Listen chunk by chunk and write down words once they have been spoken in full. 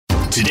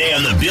Today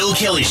on The Bill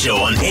Kelly Show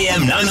on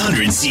AM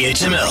 900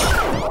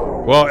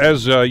 CHML. Well,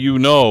 as you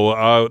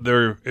know,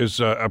 there is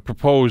a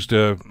proposed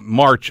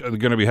march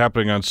going to be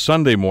happening on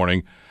Sunday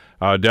morning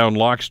down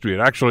Locke Street.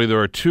 Actually,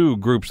 there are two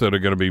groups that are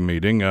going to be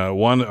meeting.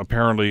 One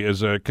apparently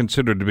is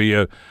considered to be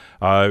a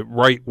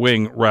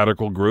right-wing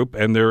radical group,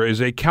 and there is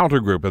a counter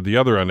group at the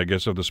other end, I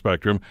guess, of the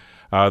spectrum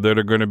that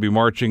are going to be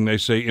marching, they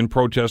say, in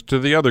protest to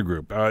the other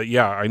group.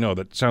 Yeah, I know,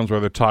 that sounds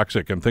rather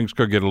toxic, and things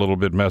could get a little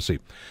bit messy.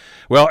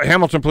 Well,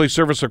 Hamilton Police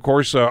Service, of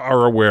course,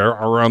 are aware,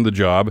 are on the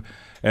job,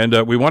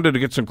 and we wanted to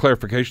get some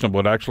clarification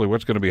about actually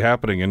what's going to be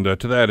happening. And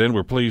to that end,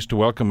 we're pleased to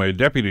welcome a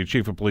Deputy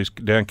Chief of Police,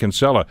 Dan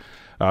Kinsella,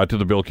 to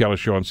the Bill Kelly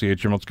Show on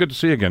CHML. It's good to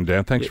see you again,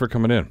 Dan. Thanks for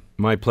coming in.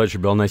 My pleasure,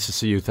 Bill. Nice to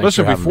see you. Thanks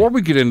Listen, for having before me.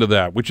 we get into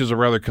that, which is a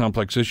rather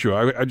complex issue,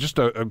 I just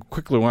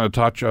quickly want to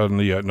touch on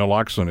the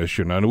naloxone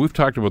issue. Now, we've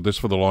talked about this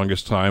for the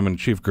longest time, and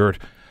Chief Gert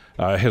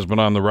has been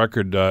on the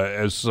record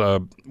as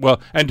well,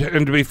 and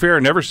to be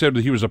fair, never said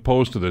that he was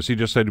opposed to this. He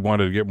just said he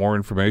wanted to get more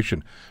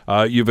information.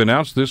 You've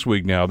announced this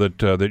week now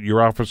that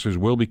your officers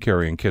will be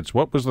carrying kits.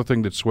 What was the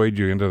thing that swayed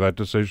you into that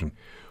decision?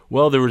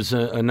 Well, there was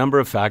a number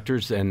of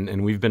factors,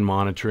 and we've been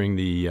monitoring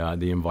the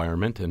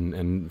environment.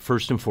 And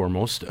first and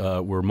foremost,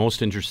 we're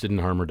most interested in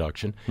harm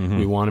reduction. Mm-hmm.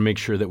 We want to make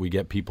sure that we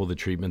get people the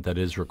treatment that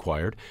is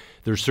required.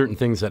 There's certain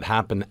things that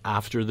happen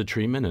after the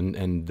treatment,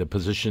 and the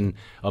position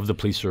of the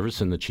police service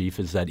and the chief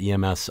is that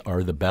EMS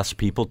are the best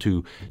people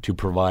to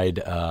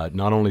provide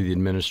not only the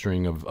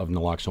administering of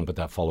naloxone, but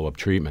that follow-up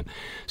treatment.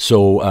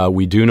 So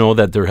we do know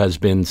that there has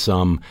been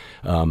some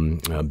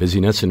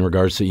busyness in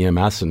regards to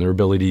EMS and their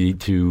ability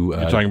to...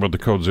 You're talking about the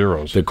Code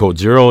Zeros. The Code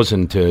Zeros,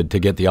 and to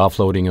get the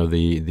offloading of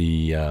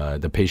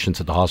the patients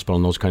at the hospital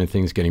and those kind of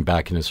things, getting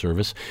back into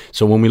service.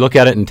 So when we look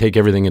at it and take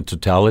everything in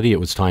totality,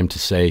 it was time to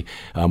say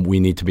we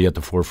need to be at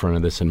the forefront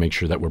of this and make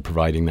sure that we're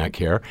providing that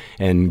care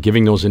and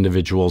giving those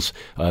individuals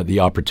the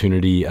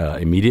opportunity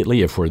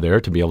immediately, if we're there,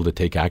 to be able to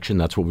take action.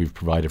 That's what we've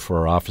provided for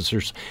our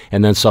officers.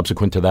 And then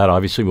subsequent to that,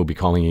 obviously, we'll be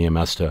calling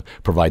EMS to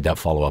provide that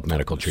follow-up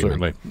medical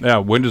treatment. Certainly.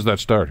 Now, when does that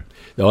start?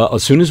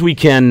 As soon as we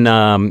can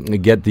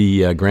get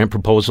the grant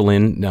proposal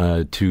in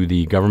to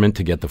the government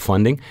to get the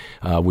funding.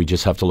 We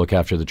just have to look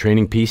after the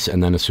training piece,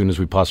 and then as soon as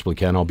we possibly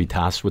can, I'll be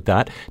tasked with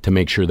that to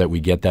make sure that we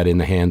get that in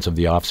the hands of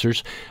the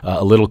officers.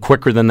 A little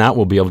quicker than that,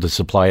 we'll be able to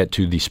supply it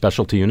to the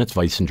specialty units,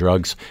 vice and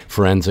drugs,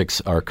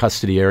 forensics, our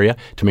custody area,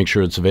 to make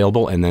sure it's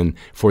available, and then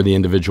for the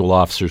individual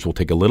officers, will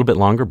take a little bit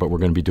longer, but we're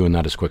going to be doing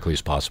that as quickly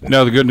as possible.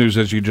 Now, the good news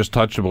is you just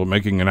touched about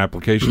making an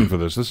application for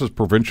this. This is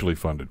provincially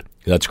funded.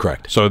 That's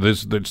correct. So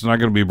it's not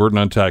going to be a burden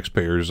on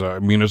taxpayers,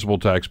 municipal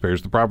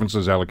taxpayers. The province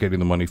is allocating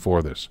the money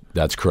for this.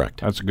 That's correct.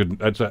 That's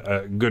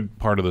a good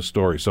part of the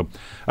story. So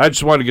I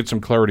just wanted to get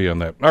some clarity on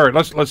that. All right,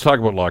 let's talk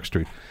about Locke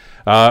Street.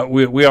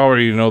 We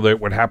already know that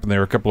what happened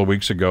there a couple of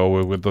weeks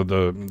ago with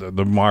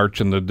the march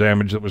and the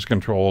damage that was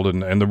controlled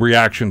and the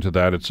reaction to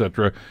that,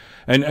 etc.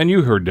 And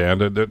you heard, Dan,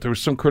 that there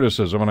was some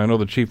criticism, and I know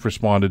the chief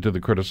responded to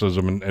the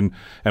criticism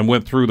and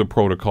went through the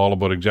protocol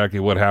about exactly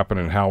what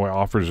happened and how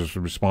officers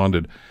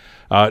responded.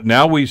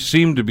 Now we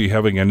seem to be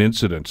having an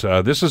incident.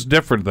 This is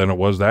different than it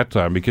was that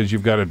time because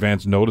you've got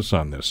advance notice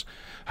on this.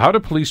 How do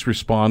police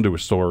respond to a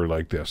story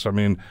like this? I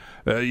mean,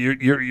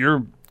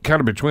 you're kind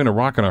of between a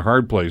rock and a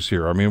hard place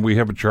here. I mean, we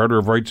have a Charter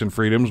of Rights and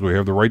Freedoms. We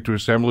have the right to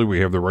assembly. We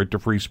have the right to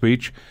free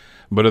speech.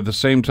 But at the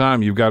same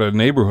time, you've got a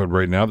neighborhood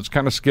right now that's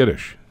kind of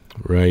skittish.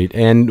 Right,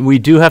 and we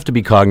do have to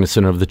be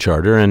cognizant of the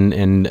Charter and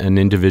an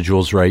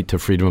individual's right to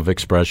freedom of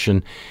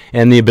expression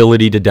and the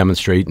ability to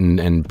demonstrate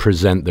and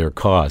present their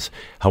cause.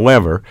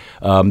 However,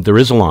 there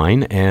is a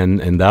line,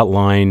 and that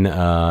line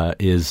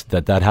is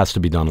that has to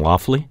be done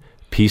lawfully,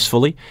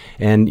 peacefully.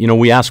 And,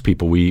 we ask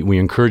people, we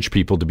encourage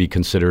people to be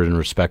considerate and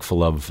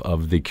respectful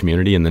of the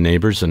community and the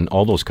neighbors and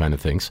all those kind of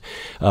things.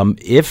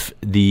 If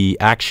the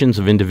actions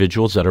of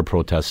individuals that are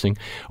protesting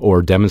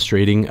or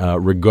demonstrating,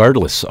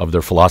 regardless of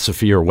their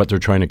philosophy or what they're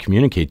trying to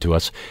communicate to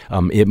us,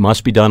 it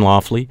must be done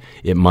lawfully,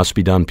 it must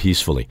be done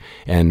peacefully,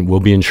 and we'll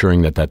be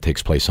ensuring that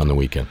takes place on the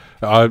weekend.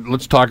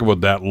 Let's talk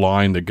about that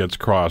line that gets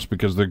crossed,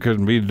 because there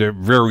could be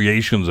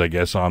variations, I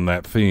guess, on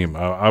that theme.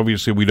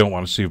 Obviously, we don't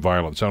want to see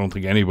violence. I don't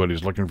think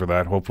anybody's looking for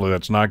that. Hopefully,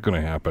 that's not going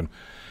to happen.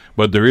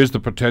 But there is the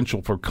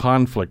potential for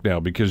conflict now,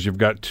 because you've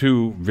got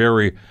two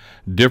very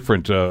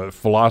different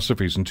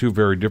philosophies and two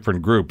very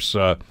different groups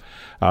that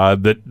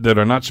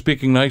are not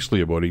speaking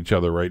nicely about each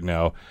other right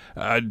now.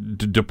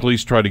 Do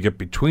police try to get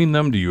between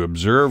them? Do you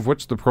observe?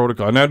 What's the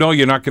protocol? And I know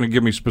you're not going to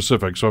give me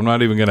specifics, so I'm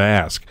not even going to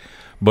ask.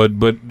 But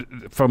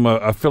from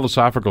a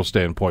philosophical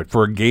standpoint,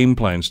 for a game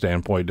plan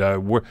standpoint,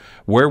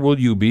 where will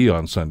you be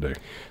on Sunday?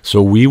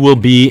 So we will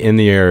be in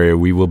the area.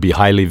 We will be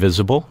highly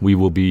visible. We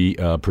will be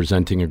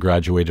presenting a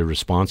graduated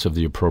response of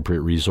the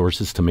appropriate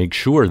resources to make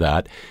sure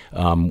that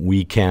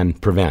we can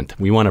prevent.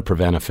 We want to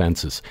prevent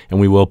offenses, and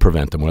we will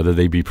prevent them, whether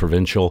they be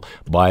provincial,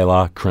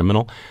 bylaw,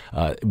 criminal.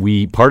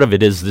 Part of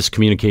it is this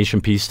communication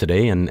piece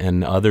today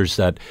and others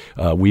that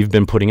we've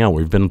been putting out.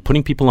 We've been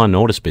putting people on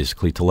notice,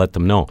 basically, to let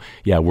them know,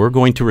 we're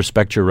going to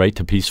respect respect your right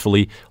to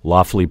peacefully,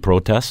 lawfully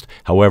protest.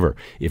 However,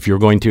 if you're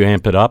going to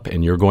amp it up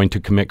and you're going to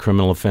commit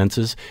criminal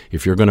offenses,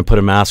 if you're going to put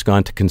a mask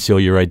on to conceal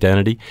your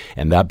identity,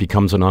 and that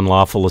becomes an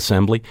unlawful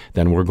assembly,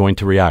 then we're going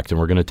to react and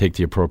we're going to take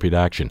the appropriate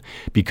action.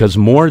 Because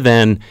more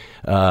than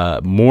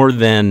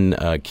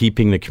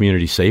keeping the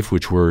community safe,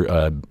 which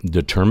we're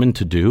determined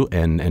to do,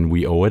 and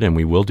we owe it, and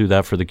we will do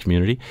that for the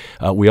community,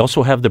 we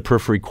also have the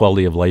periphery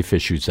quality of life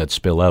issues that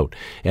spill out.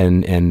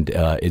 And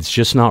it's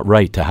just not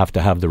right to have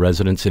the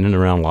residents in and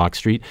around Locke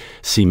Street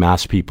see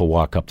masked people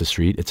walk up the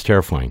street. It's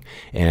terrifying.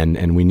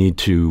 And we need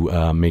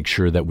to make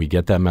sure that we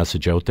get that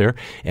message out there.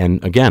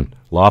 And again,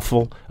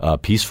 lawful,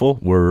 peaceful,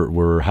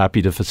 we're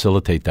happy to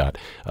facilitate that.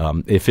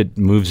 If it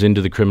moves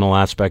into the criminal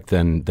aspect,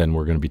 then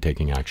we're going to be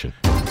taking action.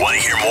 Want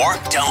to hear more?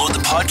 Download the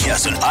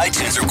podcast on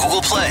iTunes or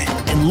Google Play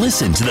and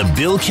listen to The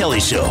Bill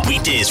Kelly Show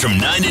weekdays from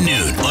 9 to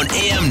noon on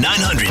AM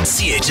 900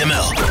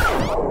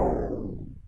 CHML.